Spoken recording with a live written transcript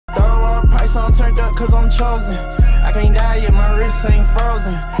wrist on turned up cause I'm chosen. I can't die yet, my wrist ain't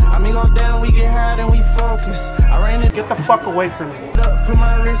frozen. Amigo down, we get high and we focus. I ran it. Get the fuck away from me. Put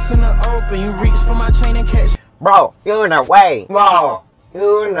my wrist in the open. You reach for my chain and catch. Bro, you in the way. Bro,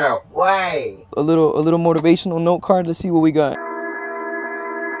 you in the way. A little motivational note card. Let's see what we got.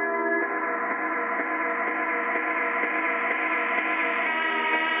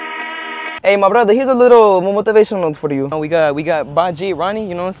 Hey, my brother, here's a little motivational note for you. We got Baljeet Ronnie,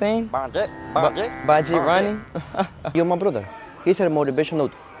 you know what I'm saying? Baljeet Ronnie. Yo, my brother, here's a motivation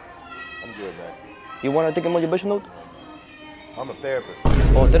note. I'm good, man. You want to take a motivation note? I'm a therapist.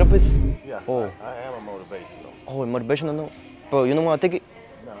 Oh, therapist? Yeah, oh. I am a motivational. Oh, a motivational note? Bro, you don't want to take it?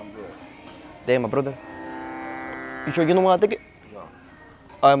 No, I'm good. Damn, my brother. You sure you don't want to take it? No.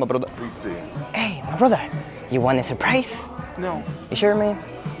 Alright, my brother. Please do. Hey, my brother, you want a surprise? No. You sure, man?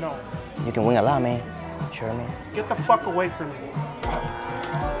 No. You can win a lot, man. Sure, man. Get the fuck away from me.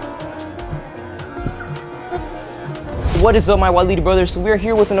 What is up, my Baljeet brothers? So we're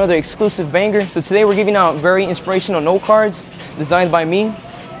here with another exclusive banger. So today we're giving out very inspirational note cards designed by me.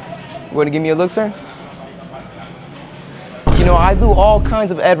 You want to give me a look, sir? You know, I do all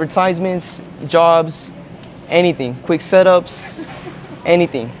kinds of advertisements, jobs, anything. Quick setups,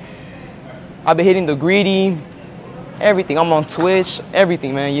 anything. I've been hitting the greedy, everything. I'm on Twitch,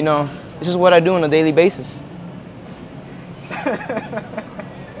 everything, man, you know. It's just what I do on a daily basis.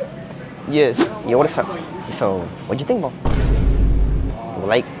 Yes. Yo, what's up? So, what do you think, bro? You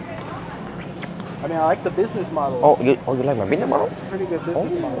like? I mean, I like the business model. Oh, you like my business model? It's a pretty good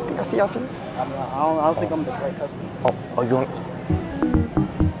business model. I see. I don't think I'm the right customer. Oh, you want?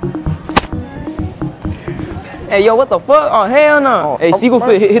 Hey, yo, what the fuck? Oh, hell no. Hey, seagull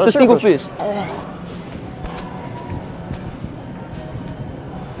fish, hit the seagull fish.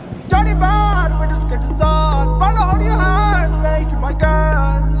 Johnny Bad with the sketches on. Follow on your heart, make my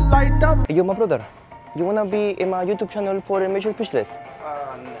girl light up. Hey, yo, my brother, you wanna be in my YouTube channel for a major push list?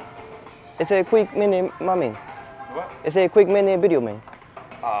 No. It's a quick mini, man. What? It's a quick mini video, man.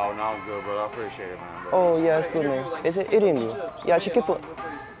 Oh, no, I'm good, bro. I appreciate it, man. Bro. Oh, yeah, it's good, man. It's an interview. Yeah,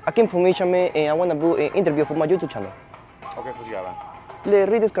 I came from Asia, man, and I wanna do an interview for my YouTube channel. Okay, what you got, man?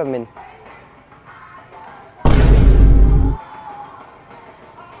 Let's read this card, man.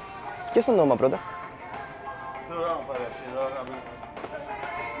 Yes or no, my brother? No, I don't play that shit. I mean...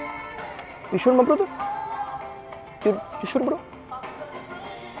 You sure, my brother? You sure, bro?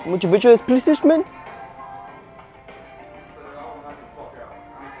 Motivation is PlayStation, man.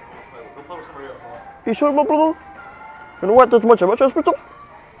 You sure, my brother? You know what? That's motivation is PlayStation.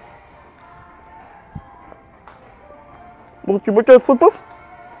 Motivation is photos.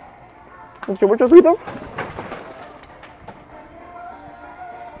 Motivation is video.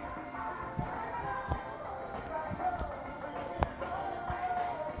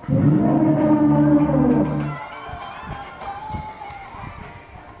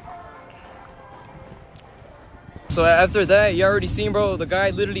 So after that, you already seen, bro, the guy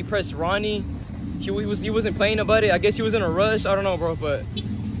literally pressed Ronnie. He wasn't playing about it. I guess he was in a rush. I don't know, bro, but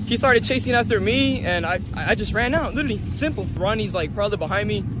he started chasing after me, and I just ran out. Literally, simple. Ronnie's like probably behind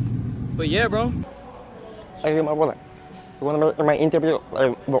me, but yeah, bro. Hey, my brother, you want to my interview?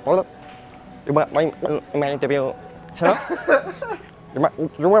 Brother, you want my interview? Channel?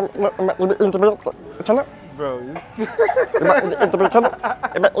 You want my interview channel? Bro, You want interview channel?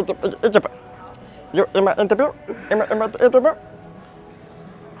 You in my interview? In my interview?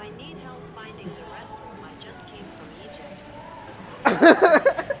 I need help finding the restroom. I just came from Egypt.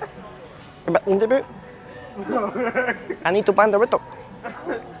 In my interview? I need to find the restroom.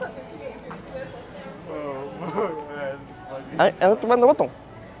 I need to find the restroom.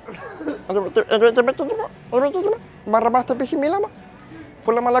 Marabasta Pishimilama.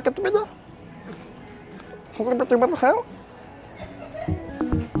 Full of Malaka to be there. Hell?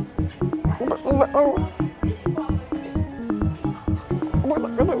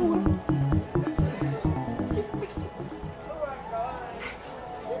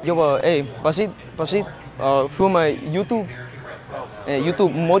 Yo, hey, Baljeet, film my YouTube.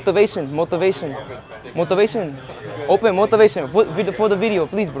 YouTube motivation. Open motivation for the video,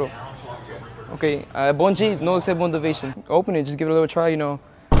 please, bro. Okay, Baljeet, no except motivation. Open it, just give it a little try, you know.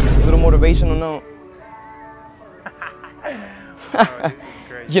 A little motivational note.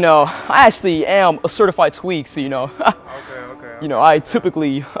 You know, I actually am a certified tweak, so you know. okay. You know, I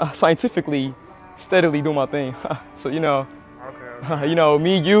typically, scientifically, steadily do my thing. So you know. Okay. You know,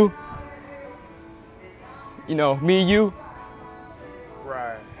 me, you. You know, me, you.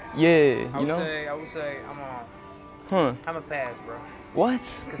 Right. Yeah, I you know. I would say I'm on. I'm a pass, bro. What?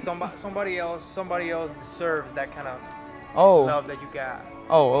 Cause somebody else deserves that kind of Oh. love that you got.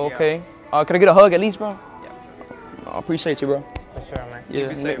 Oh, okay. Yeah. Could I get a hug at least, bro? Yeah. I appreciate you, bro. For sure, man. Yeah,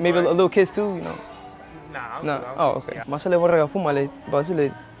 Be safe, maybe a bro. little kiss too, you know. Nah, I'm No. good, I'm Oh, good. okay. Yeah. Masale warga fumale,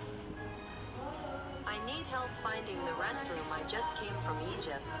 basile. I need help finding the restroom. I just came from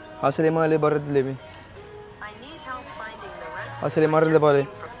Egypt. Hasale male barad lebi. I need help finding the restroom. Hasale I marre just le bale.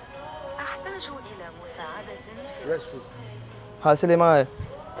 came from. أحتاج إلى مساعدة في Restroom. Hasale male.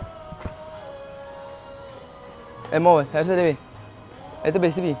 Mo, hasale lebi. Ito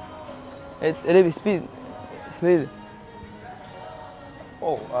be sibi. Lebi speed. Speed.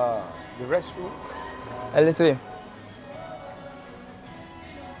 Oh, the restroom. L3.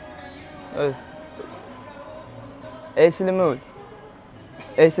 Esile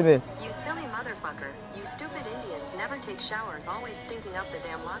Esile. You silly motherfucker. You stupid Indians never take showers, always stinking up the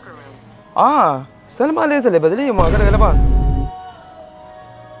damn locker room. Ah, saan mali sa liba? Dali mo, kada ba?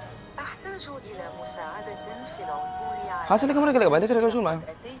 أحتاج إلى مساعدة في العثور على Hasa ka mara kalaga, balik ka shul ma.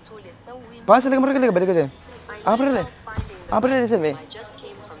 أتيت للتو من Hasa ka mara kalaga, balik ka dyan. I need April. help finding the April is restroom. it, I just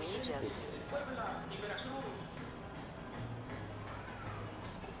came from Egypt.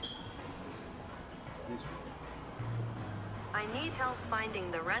 I need help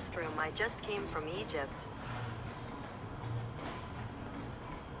finding the restroom. I just came from Egypt.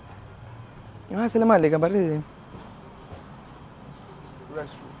 Hasa mali ka balik.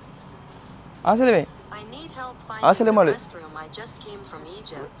 Restroom. Hasa liba. I need help Ah, finding sila the mali. restroom. I just came from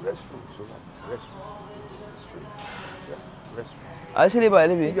Egypt. Restroom. So restroom. Yeah. Restroom. Hasa liba,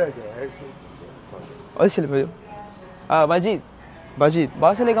 liba. Hasa liba. Ah, Baljeet.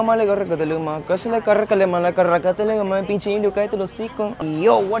 Basile ka mali karra katalo ma. Kasile karra kale mala karra katalo ma. Pinche indio kahit lo siko.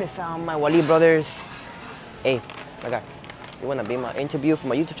 Yo, what is up, my Wali brothers? Hey, my guy, you wanna be my interview for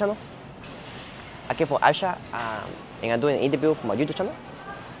my YouTube channel? I came for Aisha, and I'm doing an interview for my YouTube channel.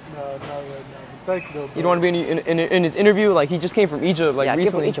 No. Thank you, You don't want to be in his interview? Like he just came from Egypt, like Yeah, I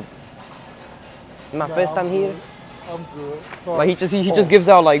came from recently. Egypt. My first time here. I'm good. Sorry. Like he just gives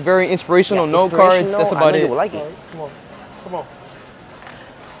out like very inspirational Yeah, note cards. inspirational. That's I about know it. you will like it. Sorry. Come on.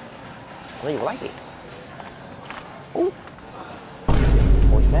 I know you will like it. Ooh.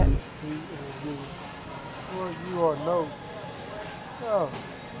 What's that? You are no. Oh.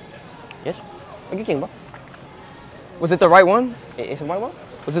 Yes. What you think, bro? Was it the right one? It's the right one?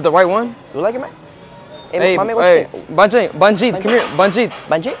 Was it the right one? You like it, man? Hey, my man, what you think? Baljeet, come here, Baljeet.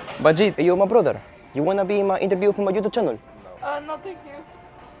 Baljeet, you're my brother. You wanna be in my interview for my YouTube channel? No, thank you.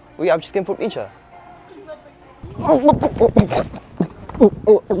 We I just came from Egypt.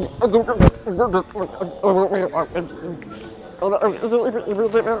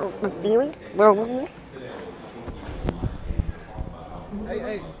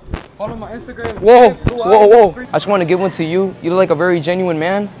 Hey, follow my Instagram. Whoa. I just want to give one to you. You look like a very genuine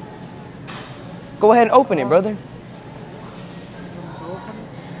man. Go ahead and open it, brother.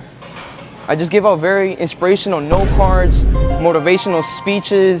 I just give out very inspirational note cards, motivational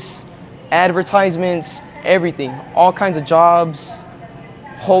speeches, advertisements, everything. All kinds of jobs,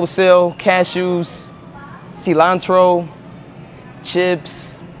 wholesale, cashews, cilantro,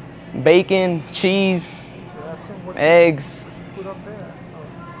 chips, bacon, cheese, eggs. Put up there. So.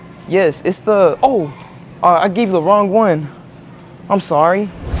 Yes, it's the, I gave you the wrong one. I'm sorry.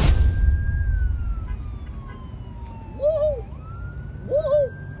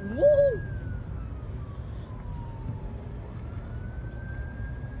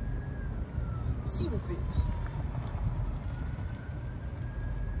 Silverfish.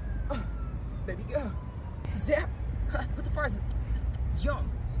 Baby girl. Zap. Put the fries in. Yum.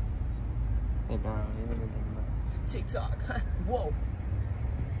 Hey, bro. TikTok. Whoa.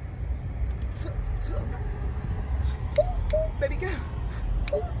 Baby girl.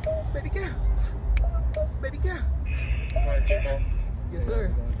 Baby girl. Baby girl. Yes,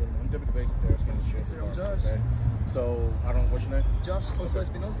 sir. I'm Deputy Base there. Yes, sir. I'm Josh. Okay. So, I don't know what's your name? Josh Jose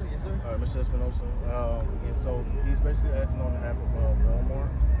Espinosa. Yes, sir. Mr. Espinosa. So he's basically acting on behalf of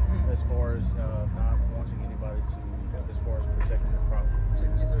Walmart as far as not wanting anybody to, as far as protecting their property.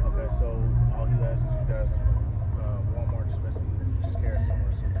 Yes, sir. Okay, so all he asks is you guys, Walmart just basically just carry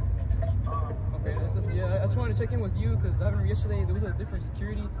somewhere. Okay, yeah, I just wanted to check in with you because I remember yesterday there was a different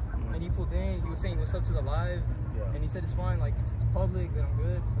security and he pulled in. He was saying what's up to the live, and he said it's fine, like it's public, that I'm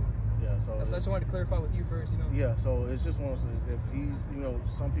good. So yeah, so I just wanted to clarify with you first, you know. Yeah, so it's just one of those. If he's,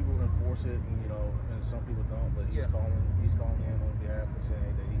 some people enforce it, and and some people don't. But he's calling in on behalf of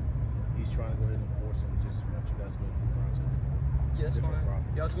saying that he's trying to go ahead and enforce it, and just want you guys to go around to Yeah, that's fine.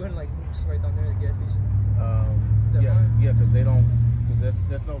 Yeah, let's go ahead and move just right down there at the gas station. Is that fine? Yeah, because they don't, because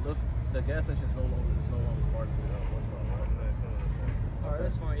the gas station is no longer part of what's going on. All right,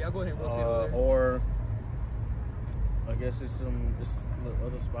 that's fine. Yeah, I'll go ahead and rotate over there. Or I guess it's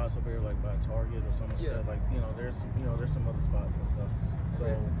other spots up here like by Target or something like that. Like there's some other spots and stuff. So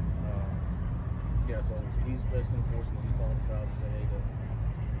yeah, so he's basically enforcing. He's calling us out and saying, hey,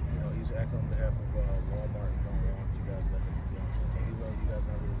 he's acting on behalf of Walmart and don't want you guys let him. Even though you guys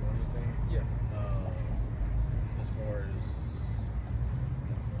not really doing anything. Yeah. As far as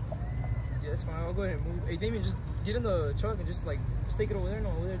yeah, it's fine. I'll go ahead and move. Hey, Damien, just get in the truck and just take it over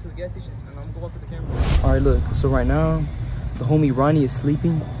there to the gas station, and I'm gonna go up with the camera. All right, look. So right now, the homie Ronnie is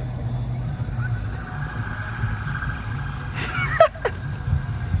sleeping.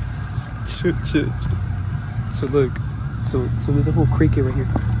 Shit. So look, so there's a whole cricket right here.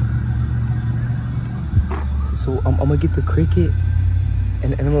 So I'm gonna get the cricket,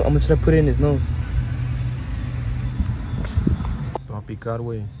 and I'm gonna try to put it in his nose. don't picar,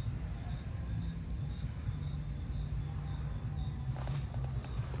 way.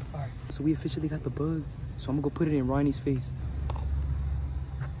 Alright, so we officially got the bug. So I'm gonna go put it in Ronnie's face.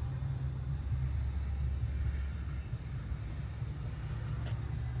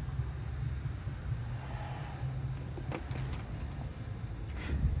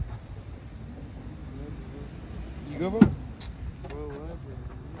 You go, bro?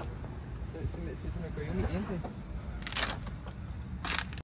 Se me cayó mi diente.